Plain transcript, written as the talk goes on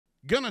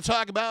Gonna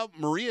talk about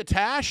Maria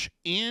Tash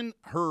and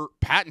her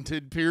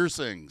patented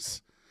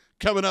piercings.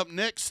 Coming up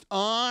next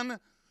on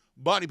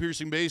Body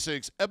Piercing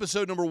Basics,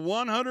 episode number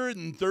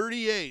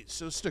 138.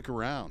 So stick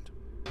around.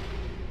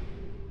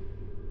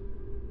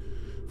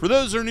 For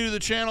those that are new to the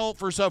channel,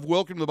 first off,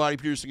 welcome to the Body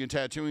Piercing and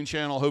Tattooing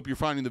channel. Hope you're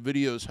finding the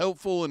videos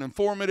helpful and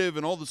informative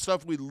and all the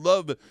stuff we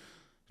love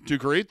to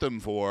create them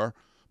for.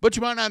 But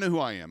you might not know who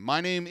I am.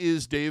 My name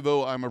is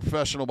DaVo. I'm a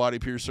professional body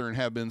piercer and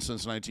have been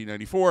since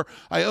 1994.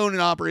 I own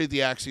and operate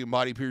the Axiom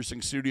Body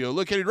Piercing Studio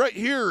located right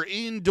here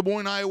in Des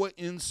Moines, Iowa,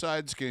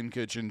 inside Skin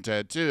Kitchen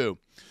Tattoo.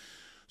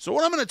 So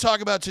what I'm going to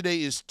talk about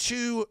today is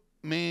two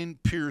main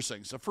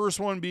piercings. The first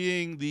one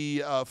being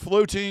the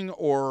floating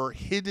or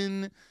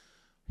hidden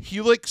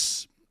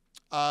Helix.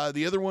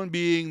 The other one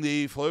being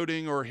the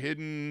floating or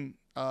hidden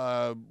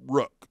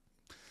Rook.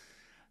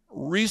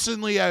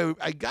 Recently, I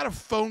got a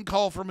phone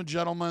call from a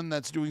gentleman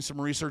that's doing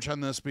some research on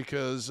this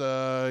because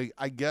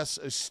I guess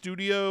a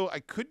studio,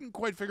 I couldn't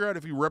quite figure out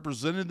if he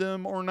represented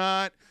them or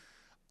not,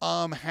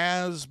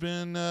 has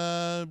been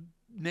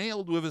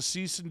nailed with a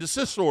cease and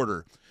desist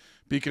order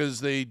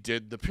because they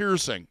did the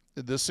piercing.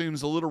 This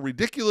seems a little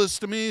ridiculous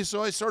to me,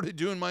 so I started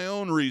doing my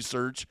own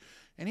research,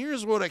 and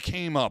here's what I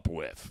came up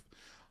with.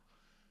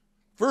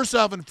 First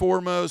off and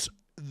foremost,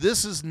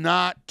 this is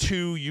not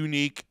too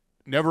unique,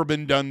 never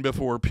been done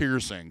before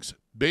piercings.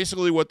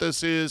 Basically what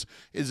this is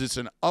it's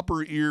an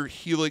upper ear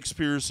helix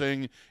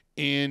piercing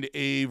and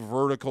a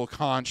vertical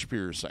conch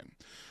piercing.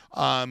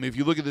 If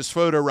you look at this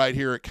photo right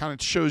here, it kind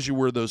of shows you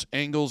where those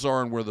angles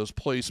are and where those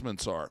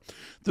placements are.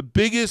 The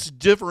biggest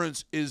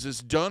difference is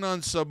it's done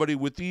on somebody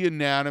with the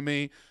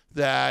anatomy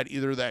that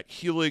either that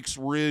helix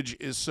ridge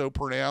is so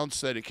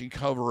pronounced that it can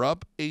cover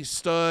up a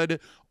stud,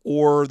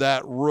 or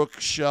that rook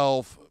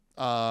shelf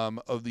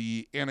of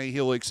the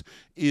anti-helix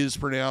is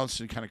pronounced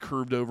and kind of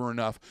curved over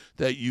enough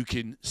that you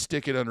can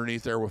stick it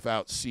underneath there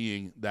without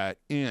seeing that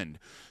end.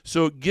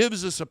 So it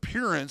gives this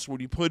appearance when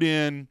you put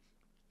in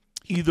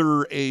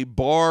either a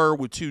bar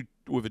with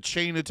a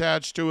chain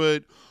attached to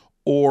it,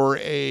 or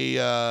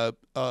a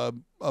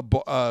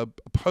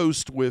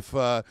post with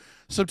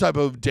some type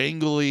of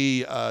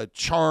dangly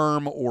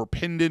charm or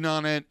pendant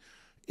on it.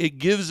 It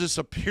gives this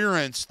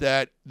appearance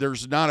that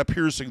there's not a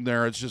piercing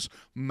there. It's just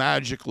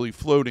magically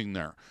floating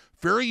there.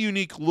 Very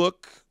unique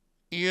look,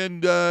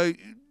 and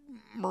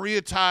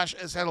Maria Tash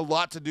has had a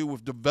lot to do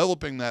with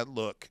developing that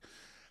look.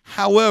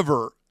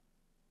 However,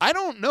 I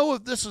don't know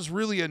if this is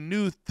really a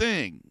new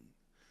thing.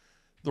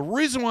 The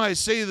reason why I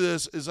say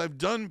this is I've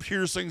done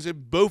piercings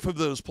in both of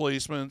those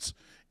placements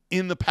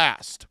in the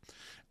past.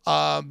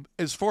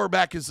 As far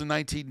back as the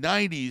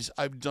 1990s,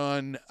 I've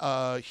done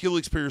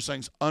helix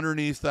piercings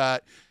underneath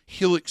that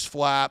helix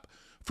flap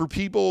for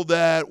people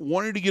that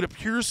wanted to get a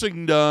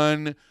piercing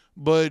done,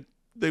 but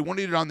they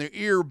wanted it on their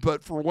ear,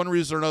 but for one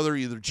reason or another,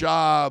 either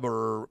job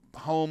or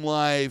home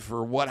life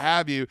or what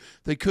have you,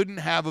 they couldn't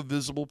have a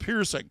visible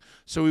piercing.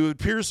 So we would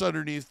pierce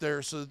underneath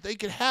there so that they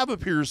could have a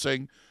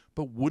piercing,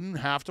 but wouldn't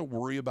have to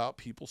worry about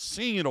people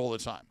seeing it all the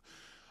time.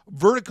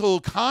 Vertical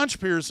conch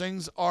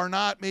piercings are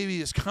not maybe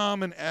as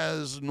common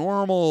as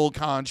normal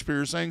conch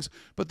piercings,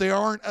 but they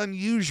aren't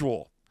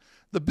unusual.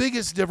 The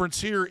biggest difference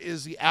here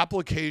is the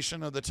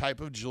application of the type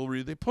of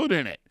jewelry they put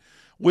in it,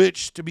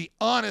 which, to be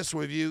honest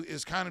with you,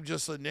 is kind of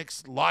just the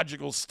next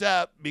logical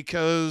step,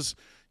 because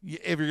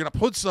if you're going to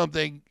put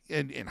something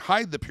and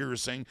hide the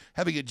piercing,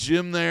 having a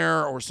gym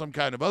there or some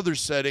kind of other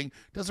setting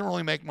doesn't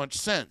really make much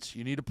sense.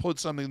 You need to put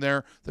something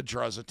there that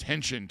draws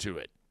attention to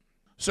it.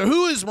 So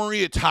who is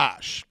Maria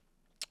Tash?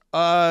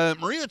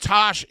 Maria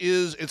Tash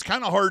it's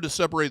kind of hard to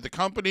separate the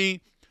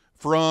company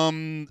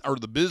from, or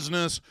the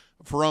business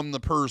from the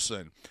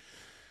person,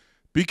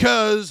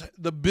 because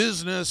the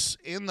business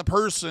and the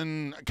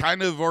person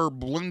kind of are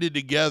blended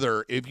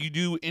together. If you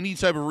do any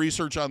type of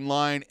research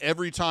online,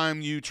 every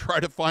time you try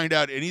to find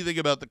out anything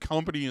about the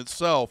company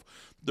itself,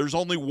 there's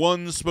only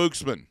one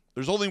spokesman.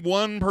 There's only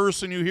one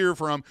person you hear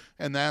from,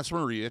 and that's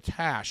Maria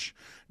Tash.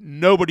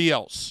 Nobody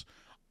else.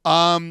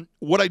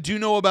 What I do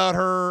know about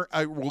her,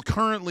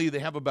 currently they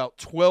have about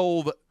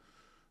 12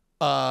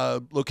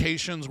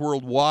 locations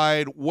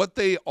worldwide. What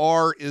they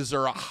are is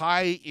they're a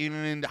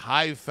high-end,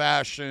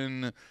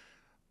 high-fashion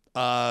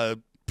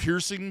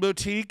piercing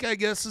boutique, I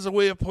guess is a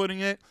way of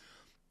putting it.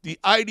 The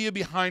idea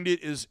behind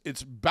it is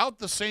it's about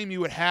the same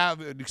you would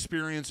have an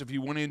experience if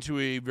you went into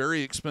a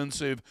very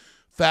expensive,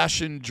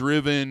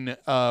 fashion-driven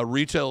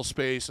retail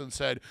space and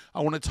said, I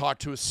want to talk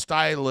to a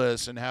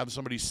stylist and have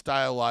somebody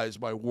stylize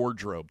my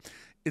wardrobe.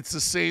 It's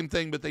the same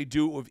thing, but they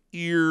do it with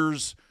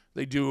ears,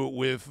 they do it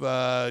with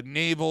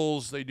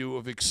navels, they do it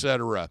with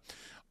etc.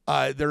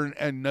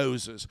 And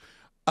noses.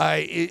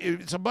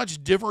 It's a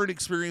much different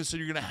experience than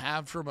you're going to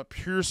have from a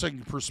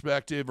piercing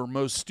perspective or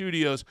most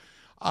studios,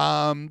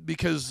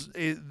 because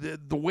the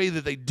way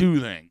that they do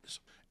things.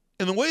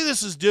 And the way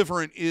this is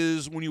different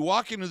is when you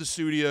walk into the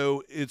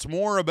studio, it's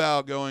more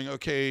about going,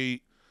 okay,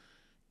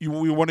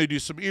 we want to do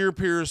some ear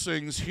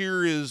piercings.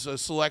 Here is a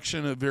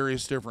selection of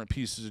various different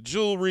pieces of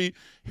jewelry.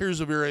 Here's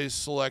a various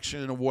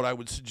selection of what I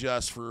would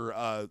suggest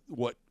for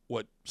what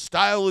what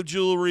style of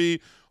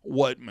jewelry,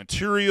 what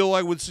material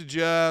I would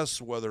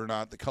suggest, whether or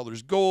not the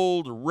color's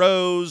gold or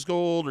rose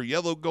gold or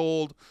yellow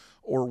gold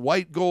or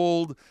white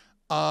gold,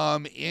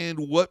 and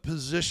what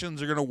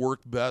positions are going to work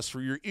best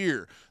for your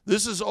ear.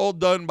 This is all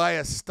done by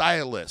a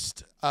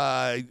stylist,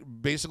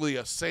 basically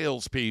a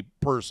sales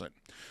person.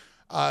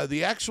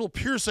 The actual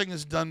piercing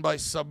is done by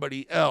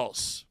somebody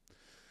else.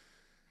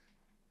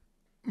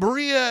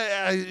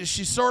 Maria,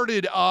 she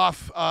started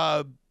off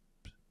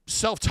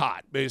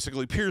self-taught,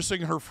 basically,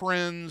 piercing her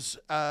friends,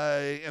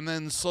 and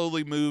then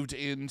slowly moved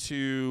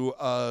into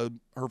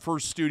her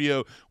first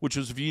studio, which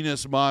was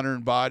Venus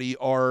Modern Body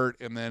Art,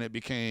 and then it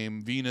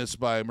became Venus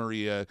by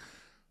Maria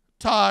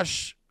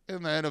Tash,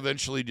 and then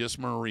eventually just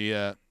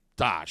Maria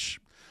Tash.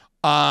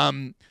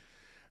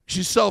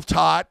 She's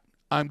self-taught.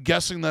 I'm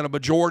guessing that a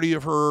majority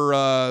of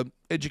her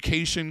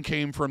education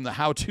came from the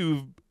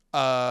how-to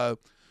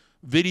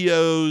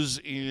videos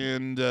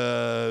and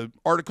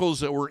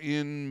articles that were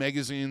in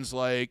magazines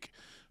like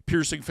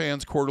Piercing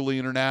Fans Quarterly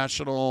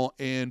International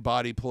and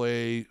Body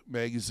Play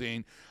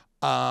magazine.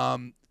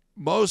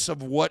 Most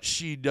of what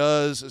she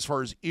does as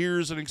far as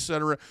ears and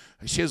etc.,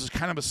 she has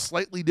kind of a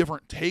slightly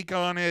different take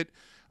on it,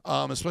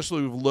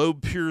 especially with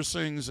lobe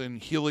piercings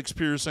and helix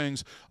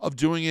piercings, of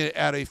doing it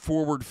at a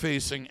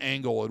forward-facing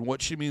angle. And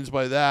what she means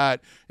by that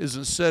is,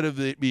 instead of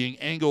it being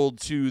angled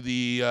to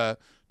the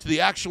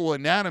actual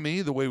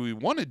anatomy, the way we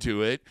want to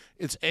do it,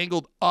 it's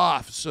angled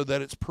off so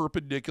that it's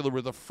perpendicular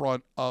with the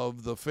front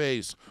of the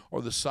face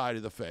or the side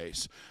of the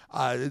face.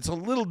 It's a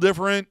little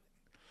different.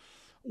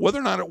 Whether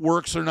or not it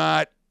works or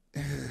not,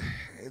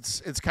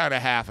 it's kind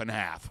of half and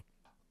half.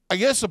 I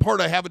guess the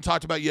part I haven't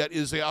talked about yet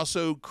is they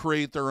also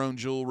create their own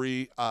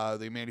jewelry.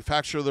 They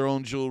manufacture their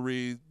own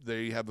jewelry.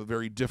 They have a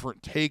very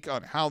different take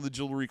on how the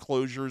jewelry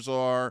closures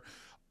are.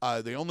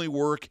 They only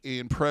work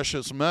in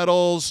precious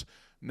metals.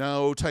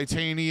 No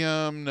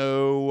titanium,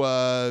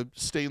 no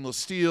stainless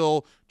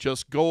steel,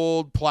 just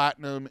gold,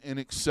 platinum, and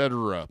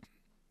etc.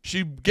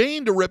 She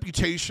gained a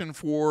reputation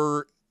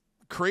for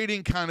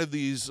creating kind of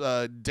these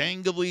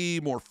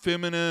dangly, more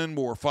feminine,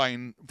 more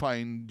fine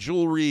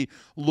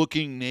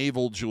jewelry-looking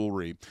navel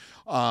jewelry,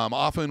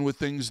 often with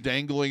things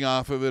dangling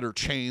off of it or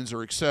chains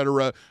or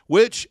etc.,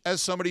 which,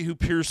 as somebody who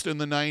pierced in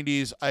the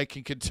 90s, I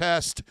can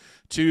contest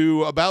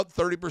to about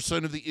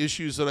 30% of the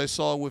issues that I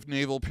saw with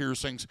navel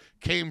piercings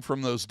came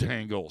from those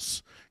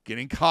dangles,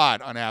 getting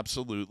caught on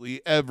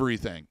absolutely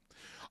everything.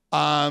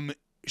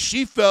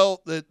 She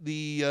felt that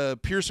the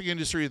piercing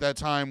industry at that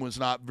time was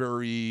not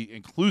very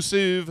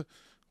inclusive,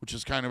 which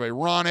is kind of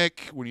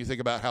ironic when you think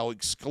about how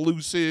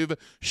exclusive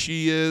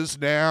she is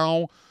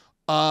now,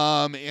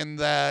 and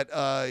that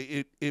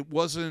it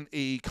wasn't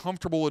a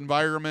comfortable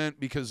environment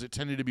because it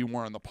tended to be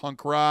more on the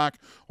punk rock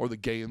or the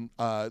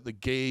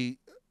gay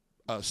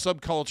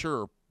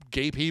subculture, or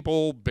gay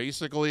people,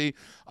 basically,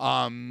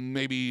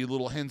 maybe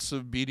little hints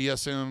of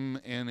BDSM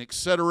and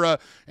etc.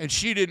 And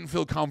she didn't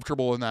feel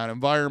comfortable in that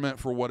environment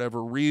for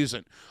whatever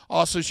reason.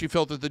 Also, she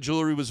felt that the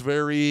jewelry was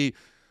very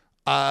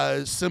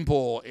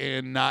simple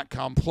and not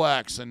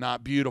complex and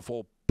not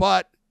beautiful.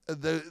 But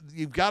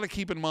you've got to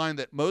keep in mind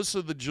that most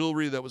of the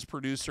jewelry that was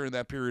produced during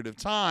that period of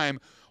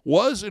time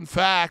was, in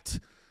fact,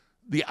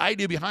 the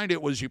idea behind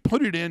it was you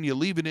put it in, you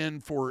leave it in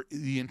for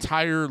the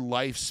entire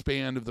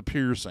lifespan of the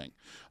piercing.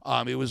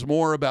 It was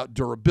more about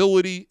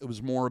durability. It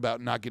was more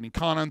about not getting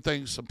caught on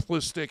things,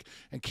 simplistic,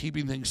 and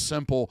keeping things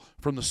simple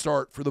from the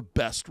start for the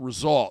best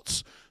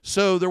results.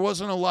 So there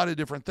wasn't a lot of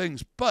different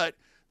things. But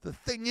the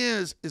thing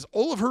is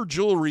all of her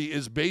jewelry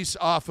is based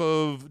off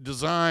of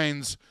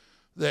designs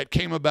that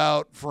came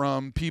about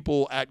from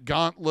people at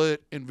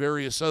Gauntlet and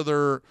various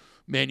other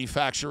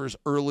manufacturers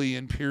early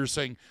in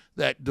piercing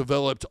that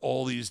developed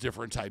all these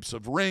different types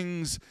of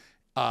rings,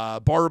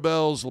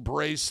 barbells,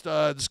 labret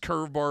studs,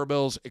 curved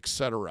barbells,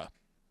 etc.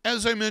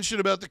 As I mentioned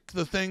about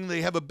the thing,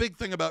 they have a big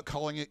thing about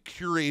calling it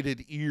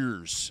curated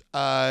ears.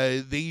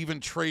 They even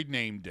trade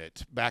named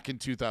it back in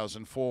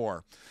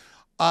 2004.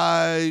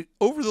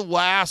 Over the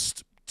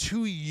last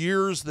 2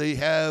 years, they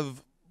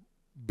have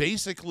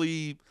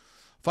basically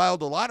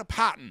filed a lot of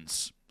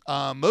patents,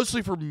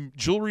 mostly for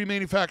jewelry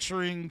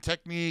manufacturing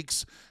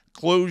techniques,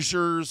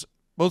 closures,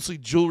 mostly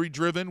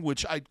jewelry-driven,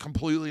 which I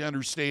completely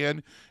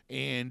understand.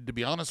 And to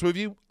be honest with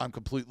you, I'm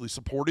completely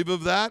supportive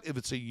of that if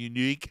it's a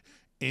unique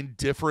and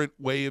different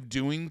way of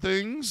doing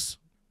things.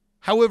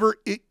 However,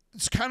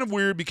 it's kind of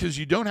weird because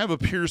you don't have a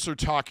piercer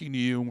talking to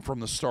you from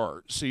the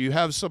start. So you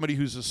have somebody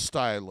who's a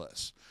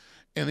stylist.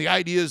 And the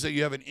idea is that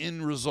you have an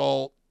end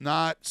result,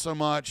 not so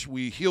much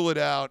we heal it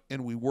out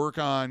and we work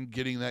on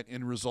getting that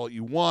end result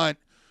you want,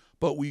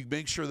 but we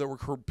make sure that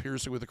we're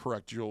piercing with the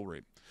correct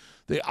jewelry.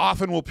 They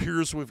often will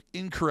pierce with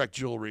incorrect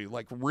jewelry,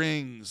 like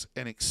rings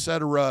and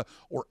etc.,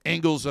 or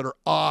angles that are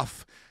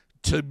off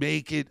to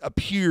make it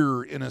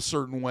appear in a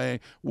certain way,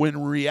 when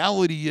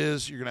reality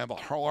is you're going to have a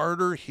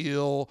harder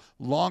heal,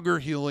 longer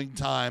healing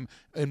time,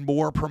 and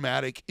more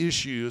traumatic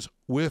issues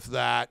with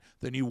that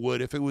than you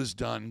would if it was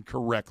done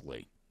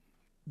correctly.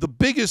 The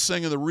biggest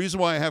thing, and the reason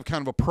why I have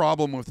kind of a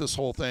problem with this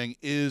whole thing,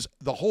 is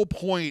the whole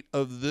point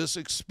of this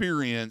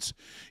experience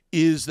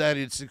is that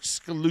it's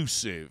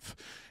exclusive.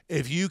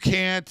 If you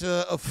can't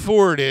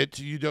afford it,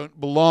 you don't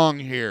belong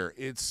here.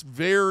 It's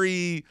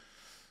very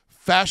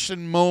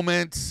fashion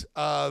moment,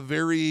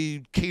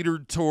 very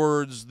catered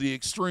towards the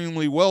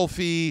extremely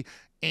wealthy,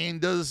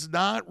 and does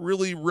not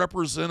really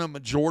represent a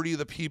majority of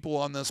the people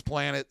on this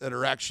planet that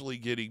are actually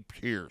getting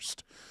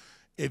pierced.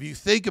 If you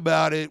think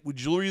about it, with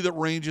jewelry that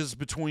ranges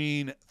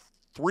between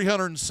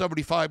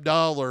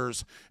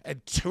 $375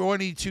 and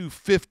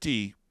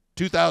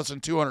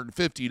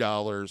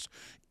 $2,250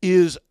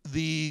 is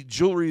the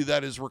jewelry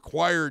that is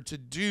required to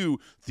do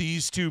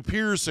these two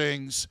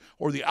piercings,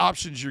 or the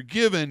options you're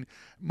given.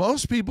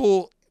 Most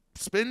people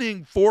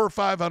spending $400 or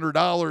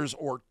 $500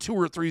 or $2,000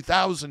 or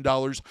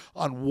 $3,000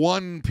 on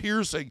one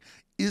piercing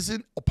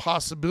isn't a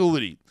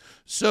possibility.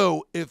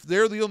 So if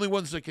they're the only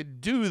ones that can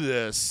do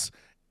this,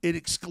 it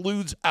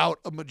excludes out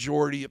a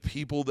majority of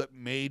people that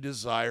may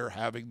desire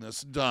having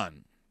this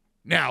done.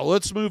 Now,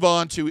 let's move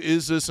on to,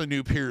 is this a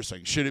new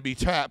piercing? Should it be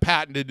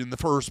patented in the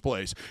first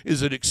place?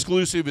 Is it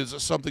exclusive? Is it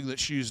something that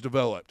she's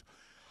developed?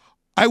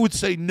 I would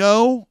say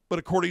no, but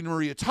according to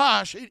Maria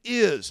Tash, it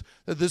is.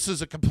 That this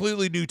is a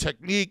completely new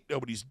technique.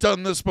 Nobody's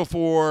done this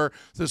before.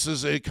 This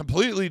is a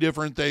completely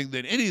different thing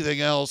than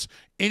anything else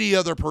any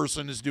other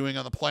person is doing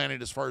on the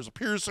planet as far as a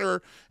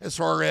piercer, as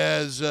far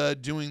as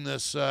doing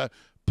this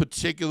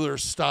particular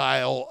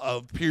style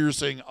of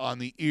piercing on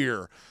the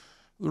ear.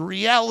 The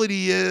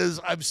reality is,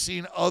 I've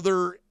seen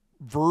other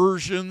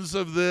versions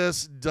of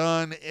this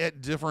done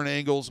at different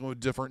angles and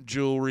with different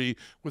jewelry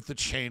with the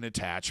chain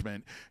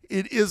attachment.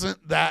 It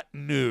isn't that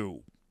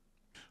new.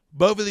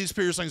 Both of these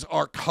piercings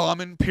are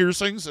common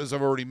piercings, as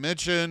I've already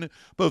mentioned.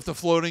 Both the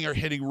floating or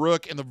hitting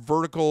rook and the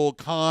vertical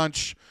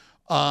conch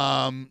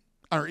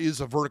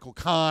is a vertical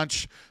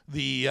conch.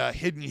 The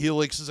hidden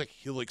helix is a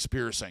helix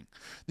piercing.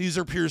 These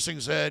are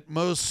piercings that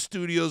most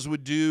studios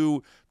would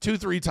do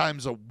 2-3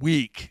 times a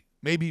week,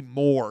 maybe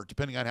more,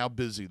 depending on how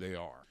busy they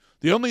are.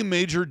 The only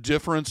major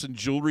difference in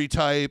jewelry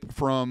type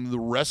from the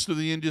rest of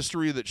the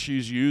industry that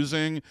she's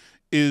using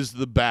is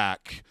the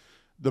back.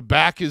 The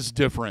back is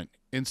different.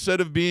 Instead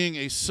of being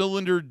a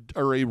cylinder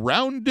or a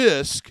round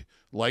disc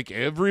like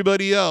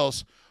everybody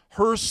else,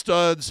 her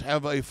studs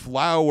have a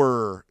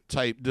flower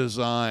type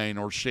design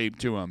or shape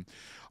to them.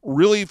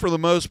 Really, for the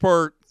most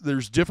part,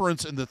 there's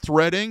difference in the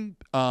threading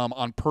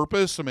on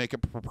purpose to make it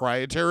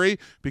proprietary,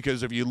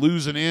 because if you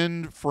lose an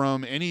end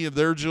from any of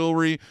their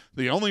jewelry,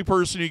 the only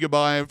person you can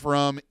buy it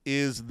from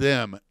is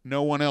them.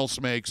 No one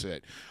else makes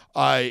it.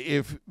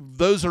 If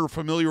those are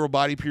familiar with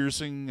body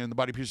piercing and the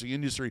body piercing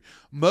industry,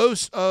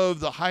 most of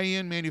the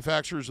high-end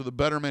manufacturers or the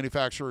better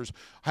manufacturers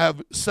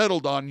have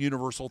settled on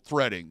universal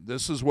threading.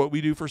 This is what we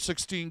do for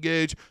 16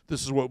 gauge.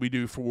 This is what we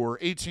do for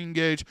 18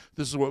 gauge.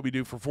 This is what we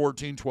do for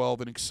 14,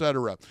 12, and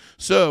etc.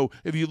 So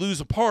if you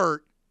lose a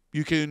part,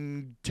 you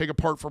can take a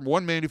part from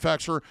one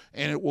manufacturer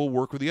and it will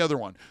work with the other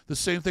one. The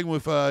same thing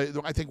with,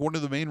 I think one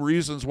of the main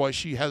reasons why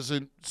she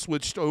hasn't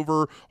switched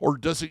over or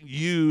doesn't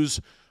use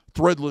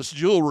threadless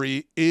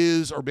jewelry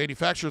or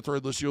manufacture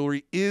threadless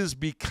jewelry is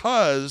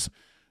because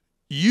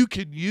you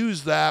can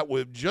use that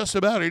with just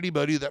about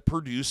anybody that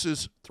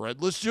produces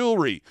threadless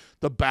jewelry.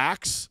 The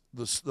backs,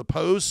 the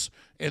posts,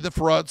 and the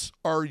fronts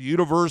are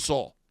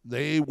universal.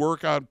 They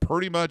work on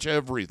pretty much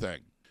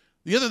everything.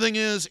 The other thing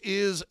is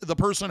the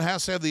person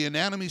has to have the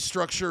anatomy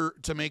structure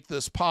to make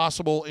this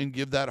possible and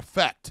give that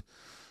effect.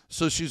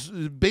 So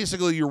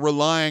you're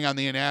relying on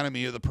the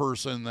anatomy of the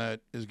person that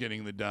is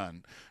getting it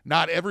done.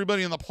 Not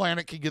everybody on the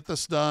planet can get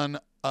this done,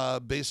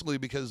 basically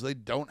because they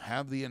don't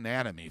have the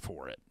anatomy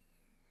for it.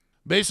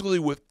 Basically,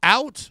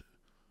 without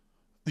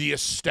the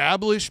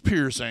established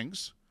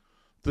piercings,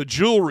 the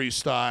jewelry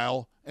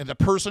style, and the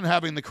person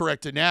having the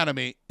correct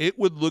anatomy, it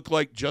would look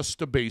like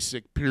just a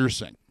basic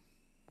piercing.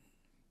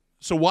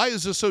 So why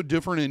is this so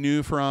different and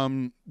new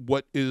from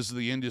what is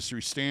the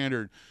industry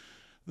standard?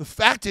 The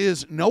fact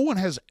is, no one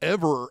has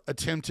ever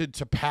attempted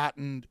to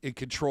patent and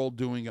control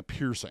doing a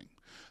piercing.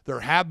 There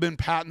have been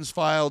patents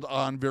filed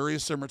on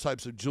various different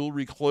types of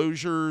jewelry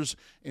closures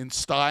and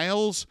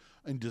styles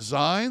and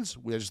designs,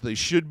 as they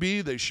should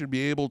be. They should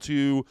be able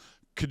to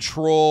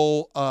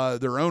control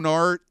their own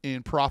art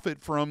and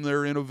profit from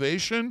their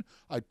innovation.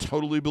 I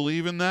totally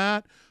believe in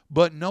that.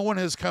 But no one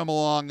has come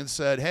along and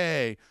said,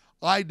 hey,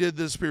 I did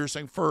this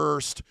piercing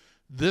first.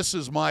 This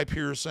is my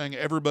piercing.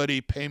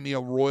 Everybody pay me a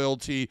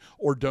royalty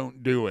or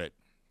don't do it.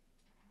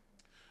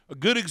 A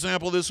good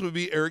example of this would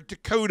be Eric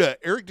Dakota.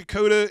 Eric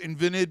Dakota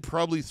invented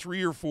probably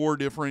 3 or 4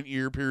 different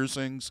ear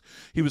piercings.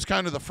 He was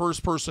kind of the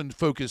first person to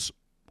focus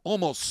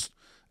almost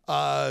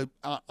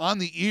on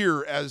the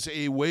ear as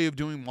a way of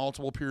doing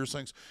multiple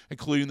piercings,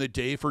 including the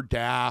Day for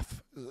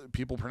Daff,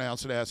 people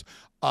pronounce it as,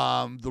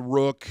 the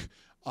Rook.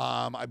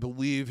 I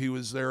believe he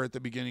was there at the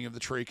beginning of the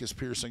trachea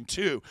piercing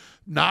too.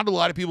 Not a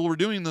lot of people were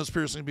doing those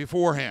piercings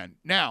beforehand.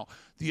 Now,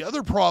 the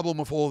other problem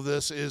with all of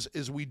this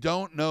is we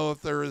don't know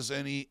if there is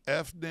any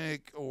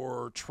ethnic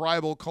or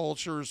tribal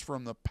cultures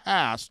from the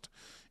past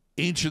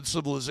ancient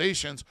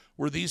civilizations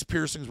where these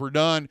piercings were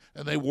done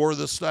and they wore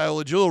this style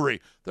of jewelry?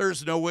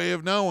 There's no way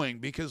of knowing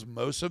because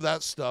most of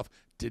that stuff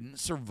didn't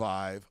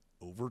survive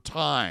over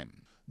time.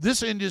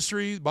 This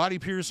industry, body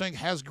piercing,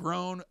 has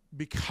grown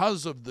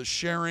because of the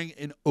sharing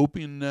and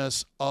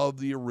openness of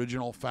the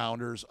original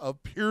founders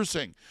of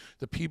piercing.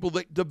 The people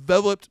that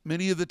developed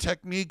many of the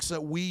techniques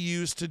that we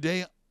use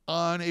today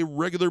on a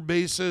regular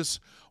basis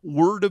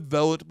were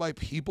developed by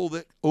people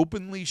that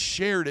openly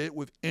shared it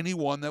with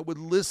anyone that would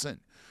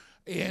listen.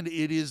 And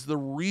it is the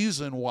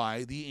reason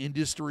why the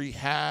industry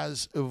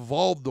has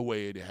evolved the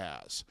way it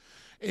has.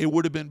 It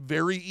would have been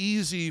very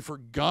easy for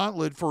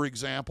Gauntlet, for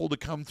example, to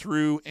come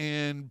through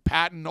and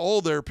patent all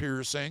their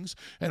piercings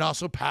and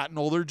also patent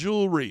all their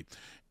jewelry.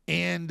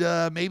 And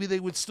maybe they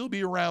would still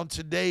be around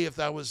today if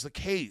that was the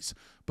case.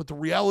 But the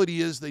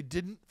reality is they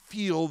didn't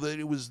feel that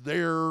it was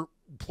their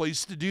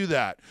place to do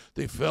that.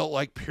 They felt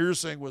like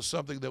piercing was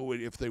something that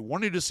would, if they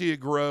wanted to see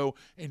it grow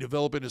and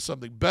develop into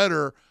something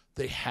better,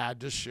 they had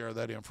to share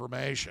that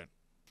information.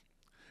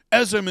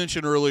 As I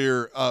mentioned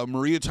earlier,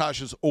 Maria Tash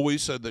has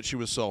always said that she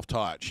was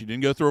self-taught. She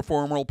didn't go through a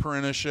formal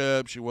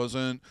apprenticeship. She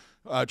wasn't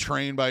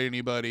trained by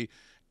anybody.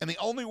 And the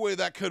only way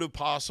that could have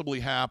possibly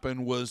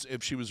happened was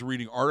if she was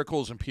reading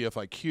articles in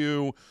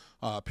PFIQ,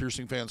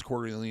 Piercing Fans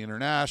Quarterly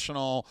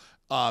International,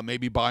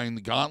 maybe buying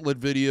the Gauntlet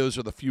videos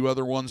or the few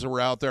other ones that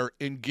were out there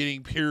and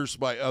getting pierced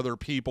by other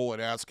people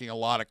and asking a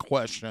lot of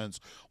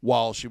questions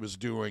while she was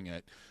doing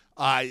it.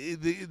 Her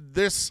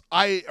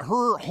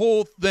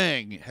whole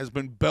thing has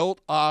been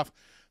built off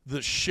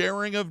the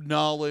sharing of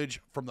knowledge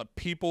from the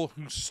people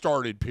who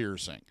started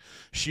piercing.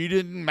 She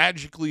didn't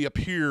magically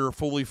appear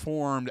fully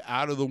formed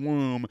out of the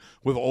womb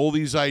with all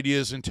these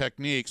ideas and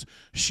techniques.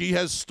 She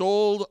has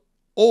stole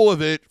all of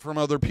it from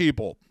other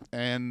people,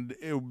 and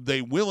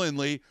they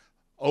willingly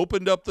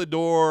opened up the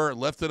door,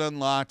 left it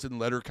unlocked, and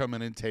let her come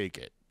in and take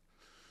it.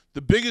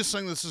 The biggest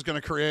thing this is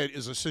going to create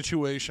is a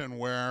situation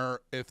where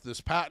if this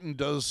patent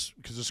does,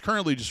 because it's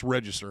currently just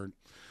registered,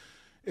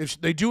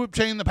 if they do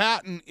obtain the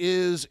patent,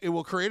 it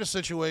will create a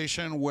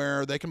situation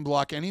where they can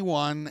block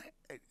anyone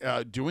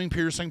doing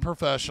piercing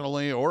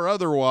professionally or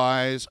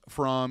otherwise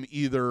from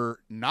either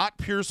not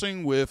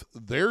piercing with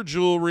their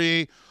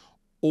jewelry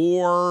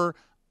or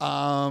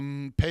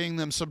paying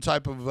them some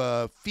type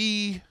of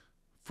fee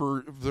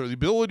for the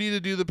ability to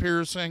do the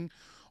piercing,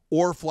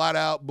 or flat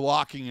out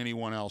blocking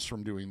anyone else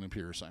from doing the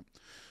piercing.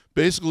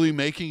 Basically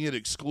making it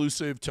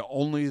exclusive to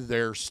only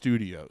their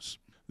studios.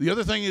 The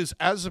other thing is,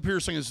 as the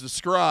piercing is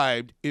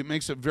described, it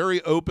makes it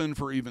very open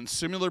for even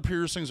similar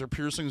piercings or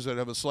piercings that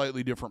have a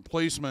slightly different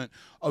placement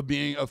of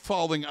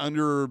falling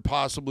under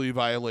possibly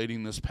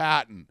violating this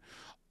patent.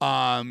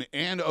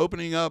 And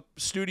opening up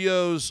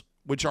studios,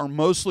 which are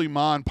mostly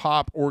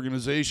mom-pop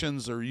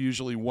organizations. They're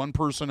usually one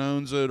person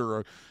owns it,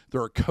 or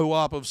they're a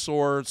co-op of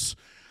sorts.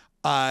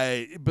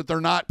 But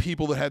they're not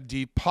people that have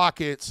deep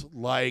pockets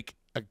like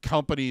a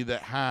company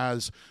that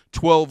has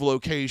 12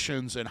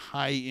 locations and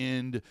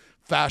high-end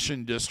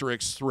fashion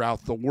districts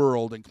throughout the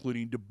world,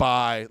 including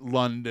Dubai,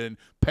 London,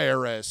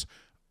 Paris,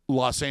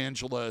 Los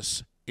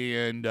Angeles,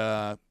 and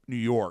New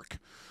York.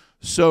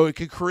 So it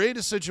could create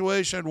a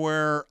situation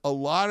where a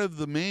lot of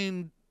the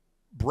main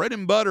bread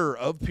and butter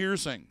of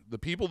piercing, the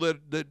people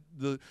that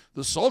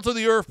the salt of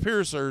the earth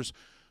piercers,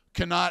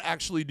 cannot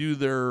actually do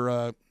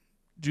their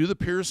do the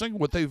piercing,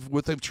 what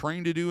they've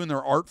trained to do in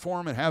their art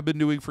form and have been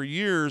doing for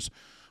years,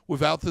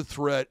 without the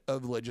threat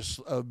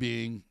of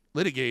being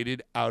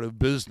litigated out of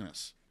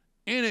business.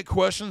 And it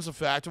questions the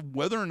fact of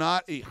whether or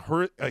not a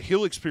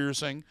helix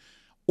piercing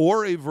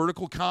or a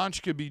vertical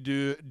conch could be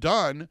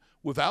done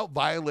without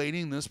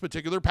violating this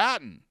particular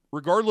patent,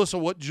 regardless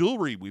of what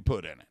jewelry we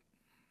put in it.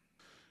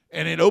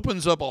 And it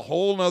opens up a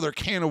whole nother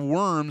can of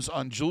worms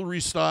on jewelry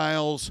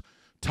styles,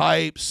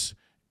 types,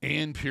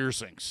 and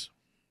piercings.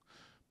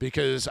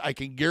 Because I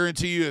can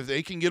guarantee you, if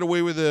they can get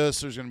away with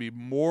this, there's going to be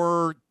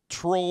more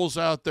trolls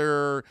out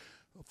there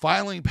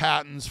filing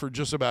patents for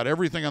just about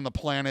everything on the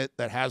planet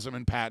that hasn't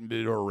been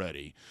patented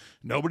already.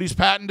 Nobody's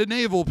patented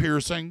navel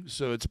piercing,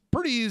 so it's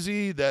pretty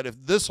easy that if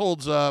this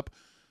holds up,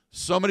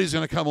 somebody's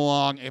going to come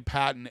along and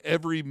patent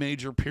every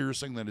major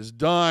piercing that is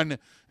done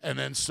and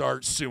then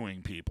start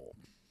suing people.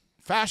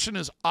 Fashion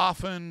is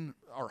often,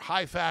 or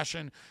high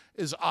fashion,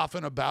 is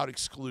often about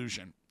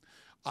exclusion.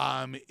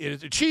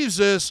 It achieves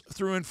this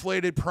through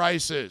inflated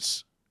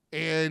prices,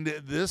 and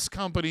this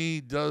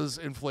company does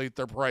inflate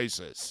their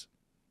prices.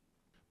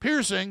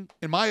 Piercing,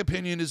 in my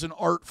opinion, is an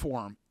art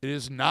form. It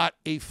is not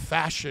a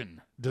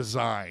fashion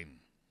design.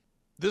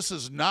 This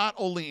is not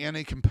only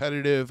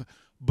anti-competitive,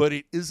 but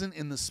it isn't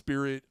in the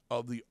spirit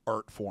of the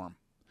art form.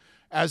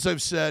 As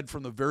I've said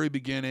from the very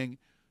beginning,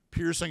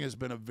 piercing has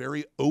been a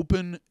very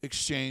open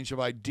exchange of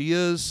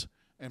ideas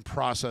and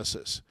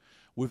processes.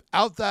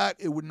 Without that,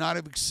 it would not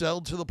have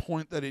excelled to the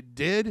point that it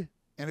did,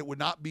 and it would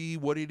not be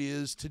what it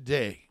is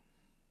today.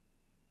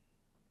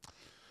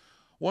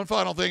 One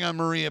final thing on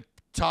Maria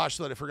Tash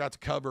that I forgot to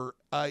cover.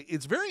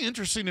 It's very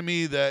interesting to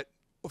me that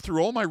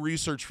through all my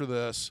research for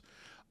this,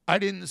 I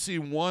didn't see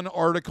one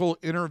article,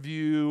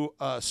 interview,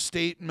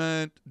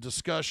 statement,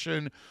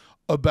 discussion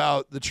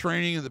about the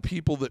training of the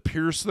people that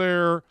pierce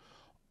there,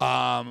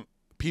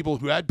 people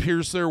who had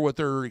pierced there, what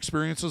their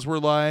experiences were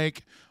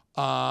like,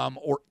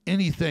 or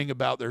anything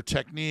about their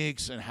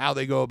techniques and how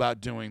they go about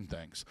doing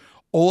things.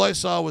 All I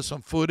saw was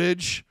some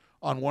footage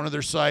on one of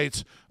their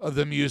sites of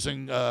them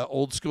using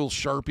old school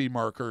Sharpie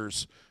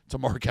markers to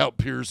mark out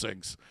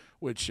piercings,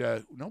 which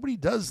nobody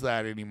does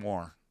that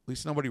anymore. At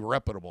least nobody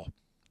reputable.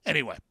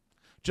 Anyway,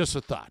 just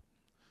a thought.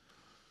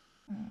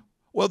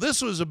 Well,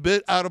 this was a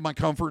bit out of my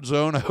comfort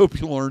zone. I hope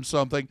you learned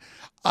something.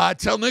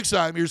 Till next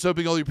time, here's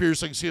hoping all your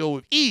piercings heal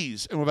with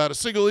ease and without a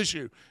single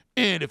issue.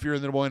 And if you're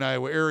in the Des Moines,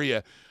 Iowa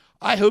area,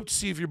 I hope to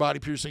see if your body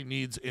piercing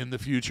needs in the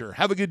future.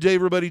 Have a good day,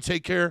 everybody.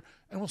 Take care,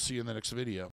 and we'll see you in the next video.